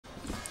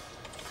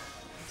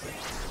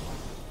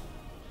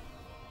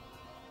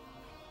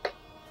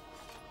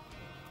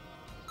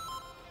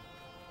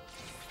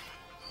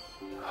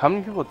How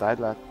many people died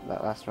that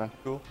last run?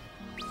 Two.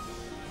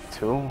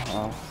 Two?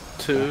 Oh.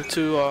 Two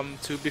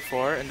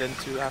before and then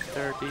two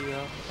after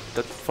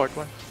the fourth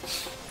one.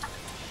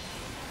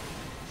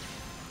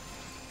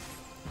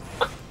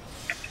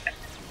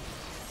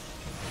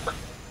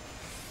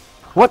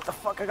 What the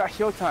fuck? I got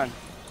heal time.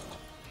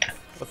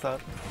 What's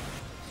that?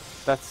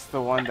 That's the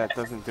one that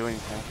doesn't do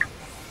anything.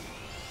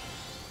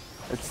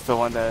 It's the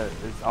one that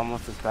is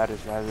almost as bad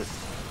as Rabbit.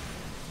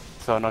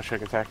 So no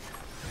trick attack.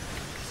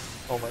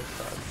 Oh my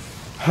god.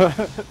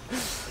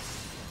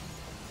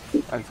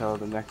 Until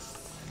the next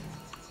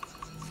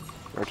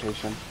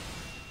rotation.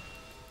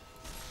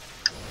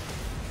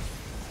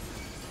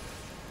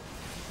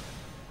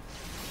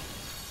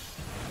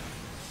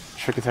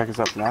 Trick attack is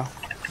up now.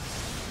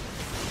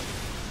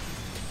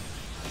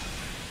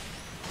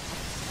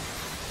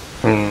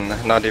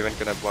 Not even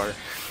gonna bar.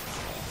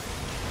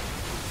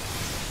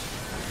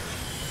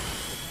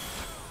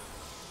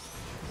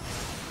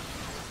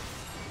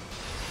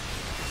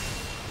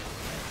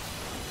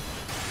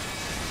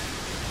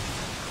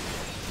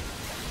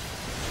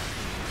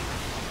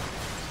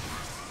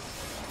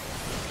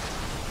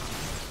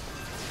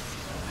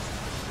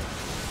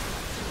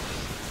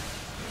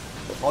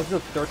 I'll do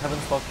the third heaven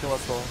spell kill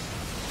as well.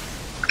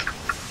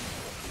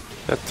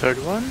 The third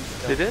one?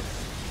 Yeah. Did it?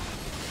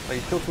 Like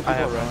you killed two I people,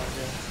 have no right?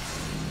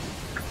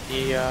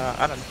 idea.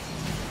 I don't know.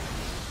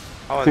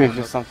 I think it's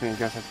just something you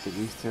guys have to get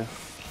used to. I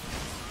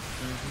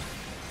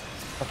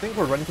think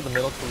we're running to the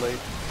middle too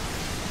late.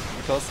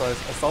 Because I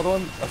saw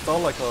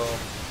like a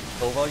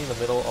Nova in the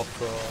middle of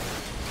the...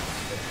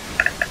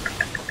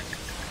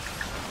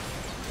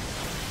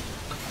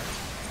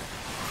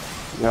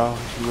 Yo, we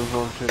should move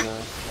over to the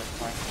next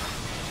point.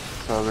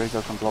 So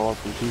Razor can blow up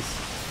in peace.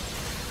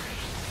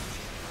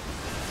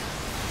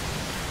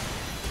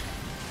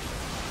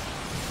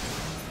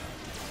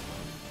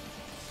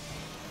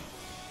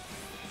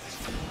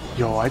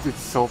 Yo, I did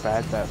so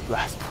bad that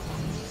last point.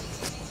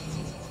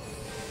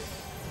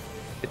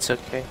 It's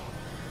okay.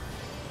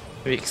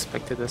 We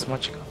expected as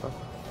much cover.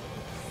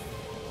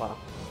 Wow.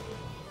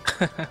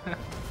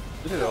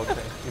 You did it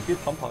okay. You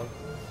beat Pump-On.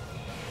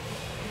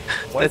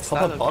 Why is That's not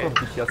Pump-On bottom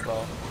okay. DPS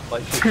now?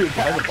 Like, dude,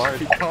 behind the bar.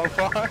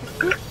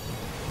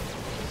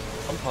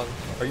 Pump-On,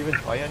 are you even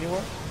trying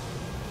anymore?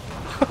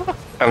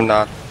 I'm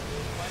not.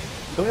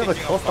 Don't you have a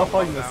kill stuff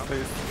out in this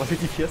space? Why your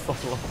DPS so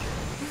low?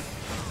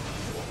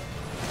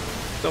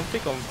 Don't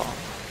pick on Paul.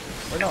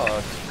 Why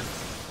not?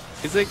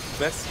 He's like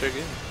best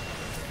trigger.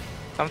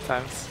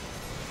 Sometimes.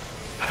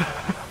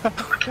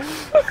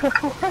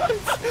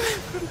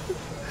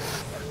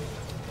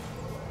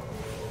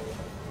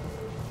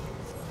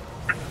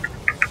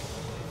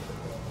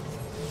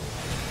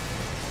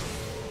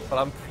 But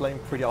I'm playing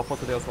pretty alpha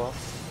today as well.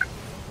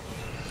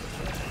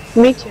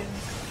 Me too.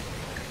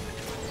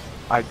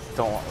 I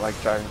don't like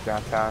driving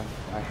downtown.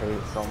 I hate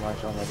it so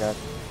much. Oh my god.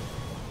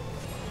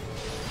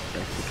 I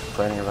keep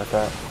complaining about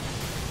that.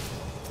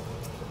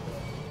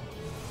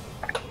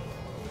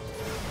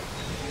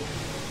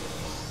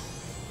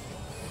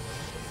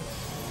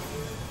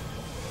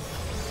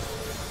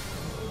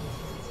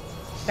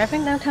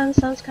 Driving downtown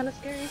sounds kind of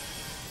scary.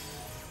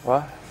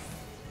 What?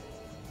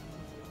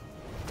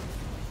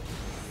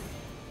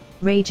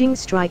 Raging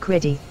strike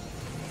ready.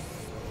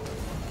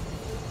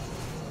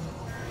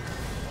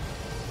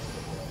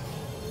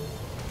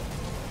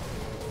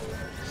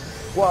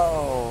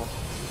 Whoa!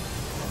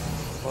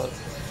 What?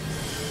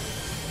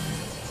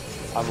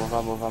 I'll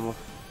move.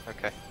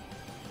 Okay.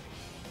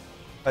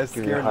 I was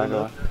Give me a scared high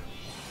enough.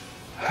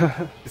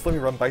 Just let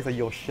me run back like,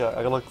 yo shit,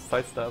 I gotta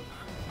sidestep.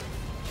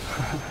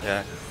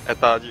 Yeah. I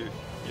thought you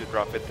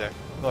drop it there.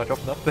 No, I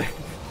dropped nothing.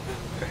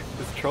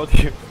 Just trolled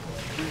you.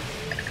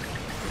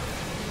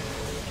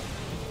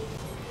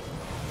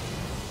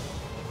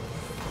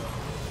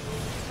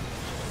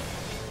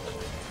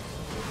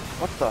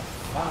 What the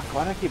fuck?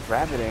 Why do I keep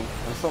rabbiting?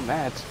 I'm so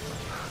mad.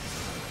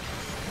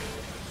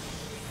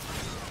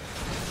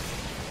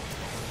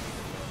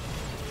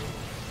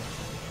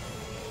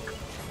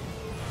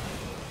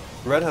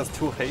 Red has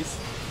 2 haste,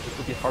 which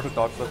would be hard to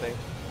dodge, I think.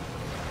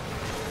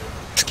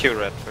 Let's kill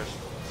red first.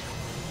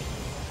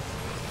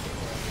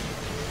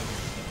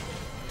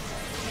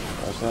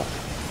 What's that?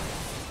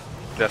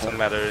 Doesn't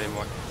matter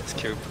anymore. Let's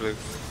kill blue.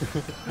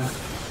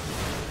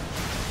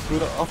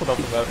 Blue also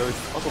doesn't matter,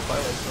 it's also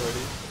silenced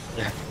already.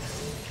 Yeah.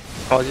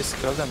 I'll just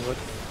kill them, good.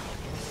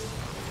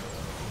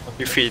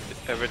 You feed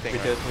everything. We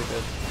right? did, we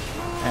did.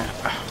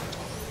 Yeah.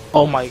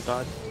 Oh my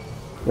god.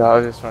 Yeah, I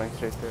was just running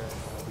straight through it.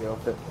 Deal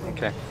with it.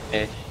 Okay.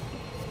 Hey.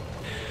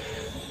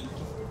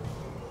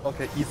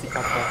 Okay, easy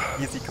Katka,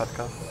 easy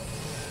Katka.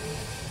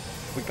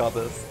 We got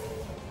this.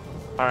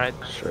 Alright,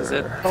 is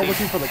it? Stop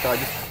looking for the guy,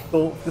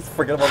 just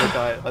forget about the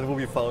guy, and we'll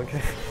be fine,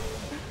 okay?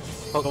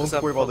 Focus Don't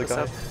up, worry about the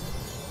focus guy.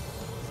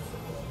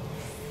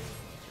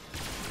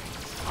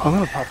 up. I'm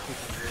gonna pop this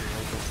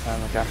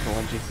time, like after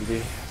one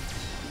GCD.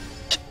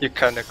 You're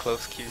kinda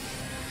close, Q.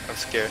 I'm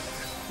scared.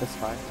 It's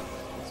fine.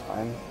 It's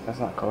fine. That's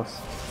not close.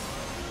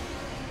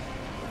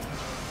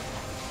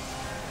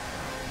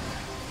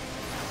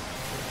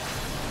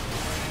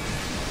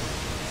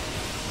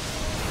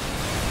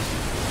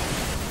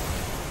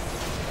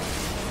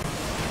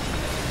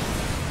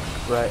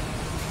 Right.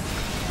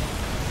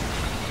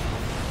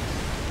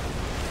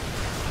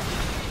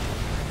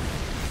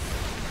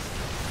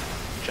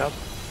 Good job.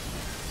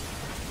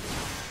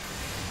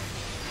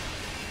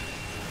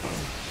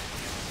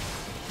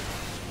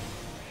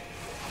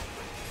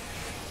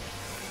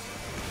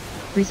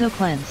 Rizzo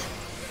cleanse.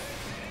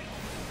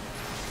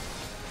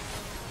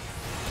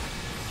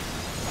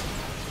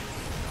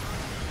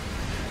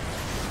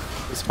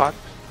 The spot.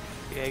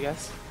 Yeah, I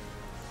guess.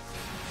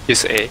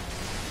 Use A.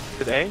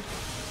 With A.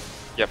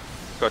 Yep.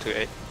 Go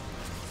to A.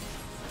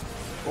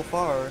 Go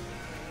far.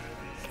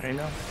 I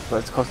know. But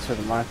it's close to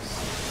the marks.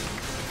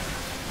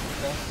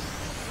 Yeah.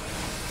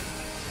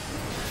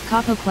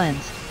 Capo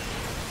cleanse.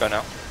 Go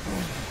now.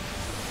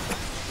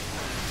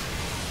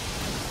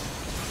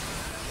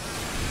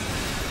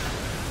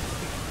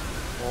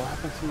 What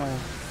happened to my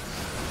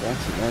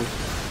dancing edge?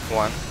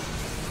 1,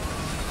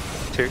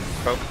 2,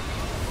 go.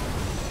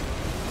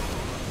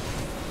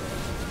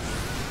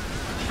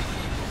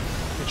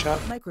 Good job.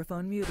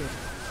 Microphone muted.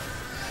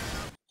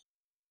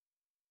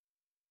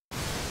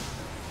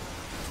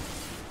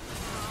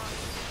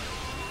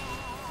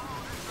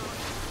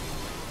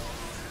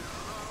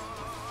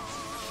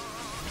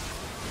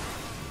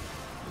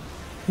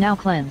 Now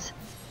cleanse.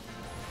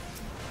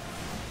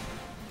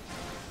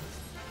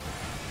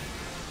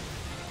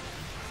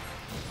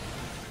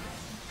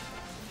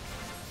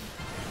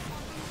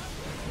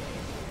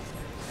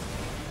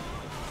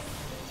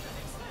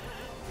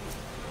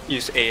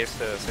 Use A as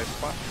the safe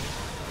spot.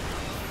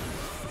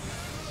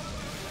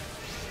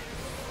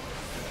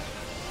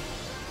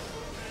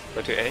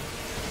 Go to A.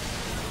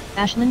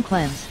 Ashland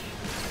cleanse.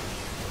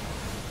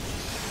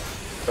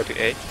 Go to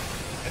A.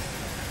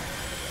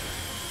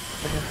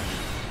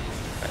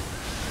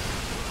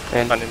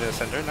 And Run into the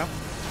center now.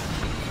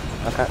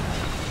 okay.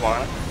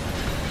 1,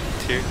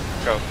 2,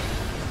 go.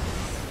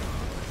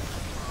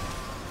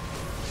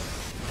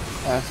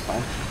 That's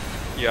fine.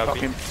 You have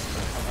Okay. B.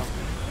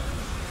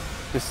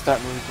 Just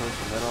start moving towards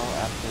the middle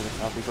after the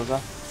copy goes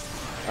off.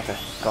 Okay,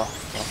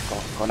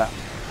 go now.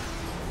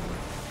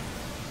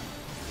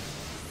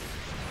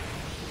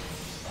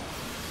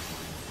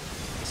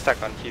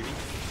 Stack on TV.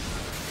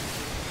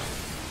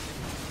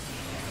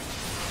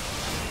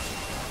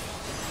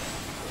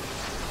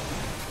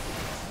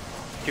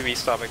 TV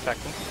stop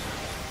attacking.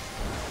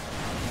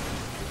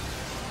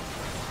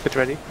 Get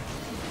ready.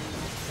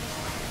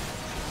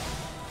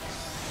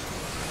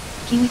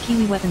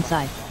 Kiwi weapon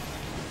side.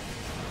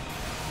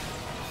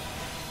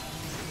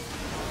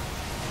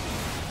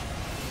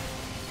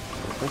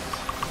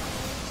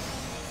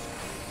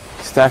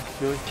 Stack,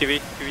 Huey.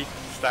 TV,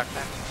 stack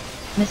that.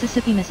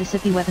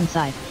 Mississippi weapon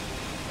side.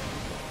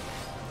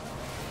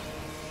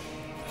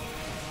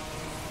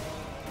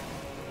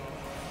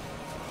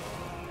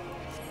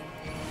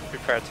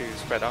 Prepare to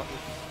spread out.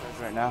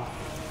 Right now.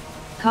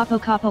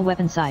 Capo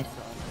weapon side.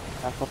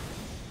 Tackle.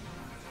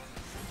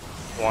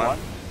 1,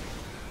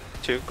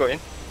 2, go in.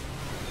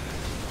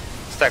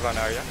 Stack on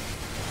area.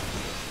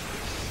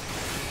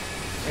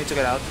 Need to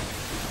get out.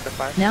 The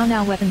 5.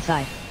 Now weapon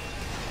side.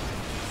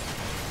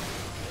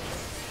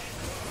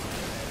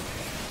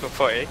 Look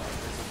for A.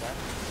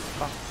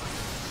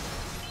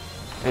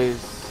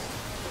 A's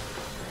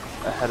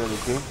ahead of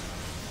the team.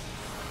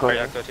 Go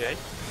Area, ahead. go to A.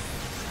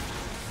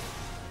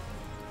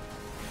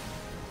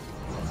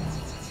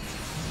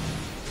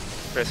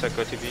 Racer,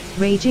 go to B.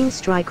 Raging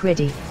strike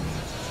ready.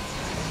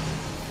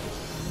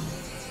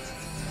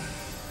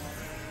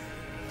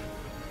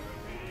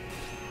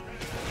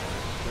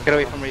 Get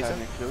away from Razor.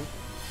 Stack, Huey.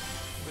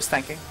 Who's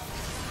tanking?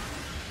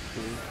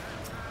 Huey.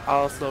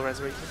 I'll slow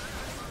resurrect.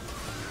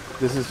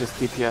 This is just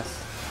DPS.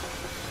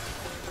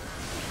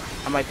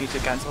 I might need to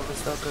cancel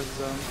this though,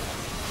 because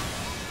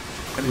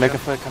Mega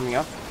Foot coming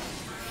up.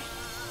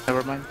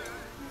 never mind.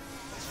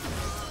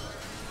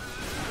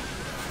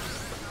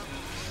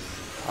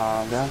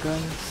 Down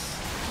guns.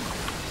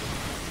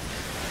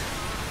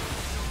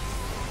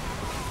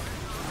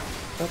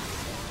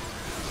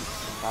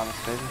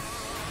 Thomas baby.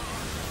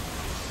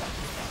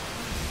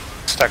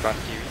 Stack on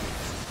TV.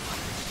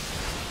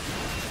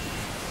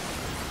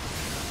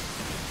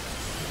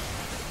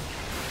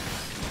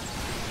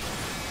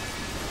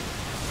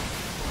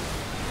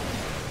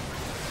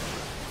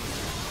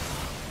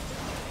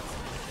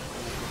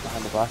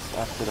 Behind the bus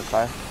after the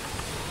fire.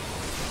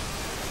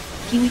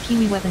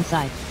 Kiwi weapon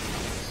side.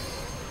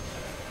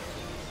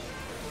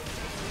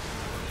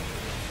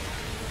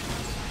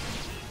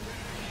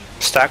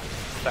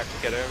 Stack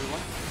together, everyone.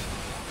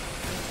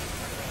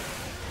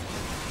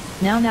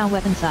 Now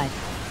weapon side.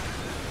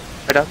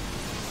 Right up.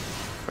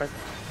 Right.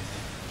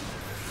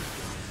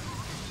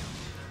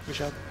 Good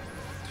job.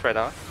 Spread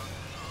out.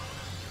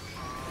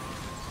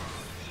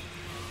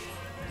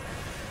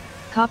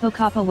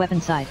 Capo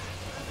weapon side.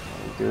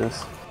 Let me do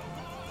this.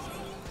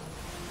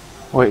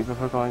 Wait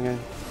before going in.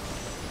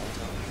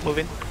 Move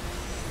in.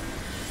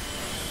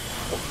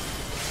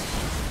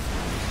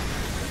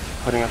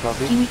 Putting up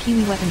LB.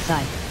 Kiwi weapon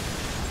side.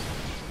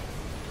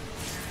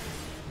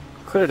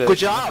 Cleared it. Good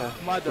job,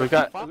 Okay. mother.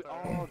 We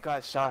all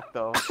got shocked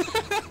though.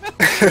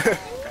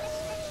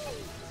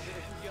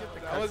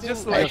 I was I've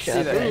just seen- like, I've seen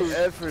shut that up.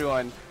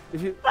 everyone.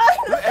 If you,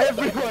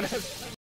 everyone has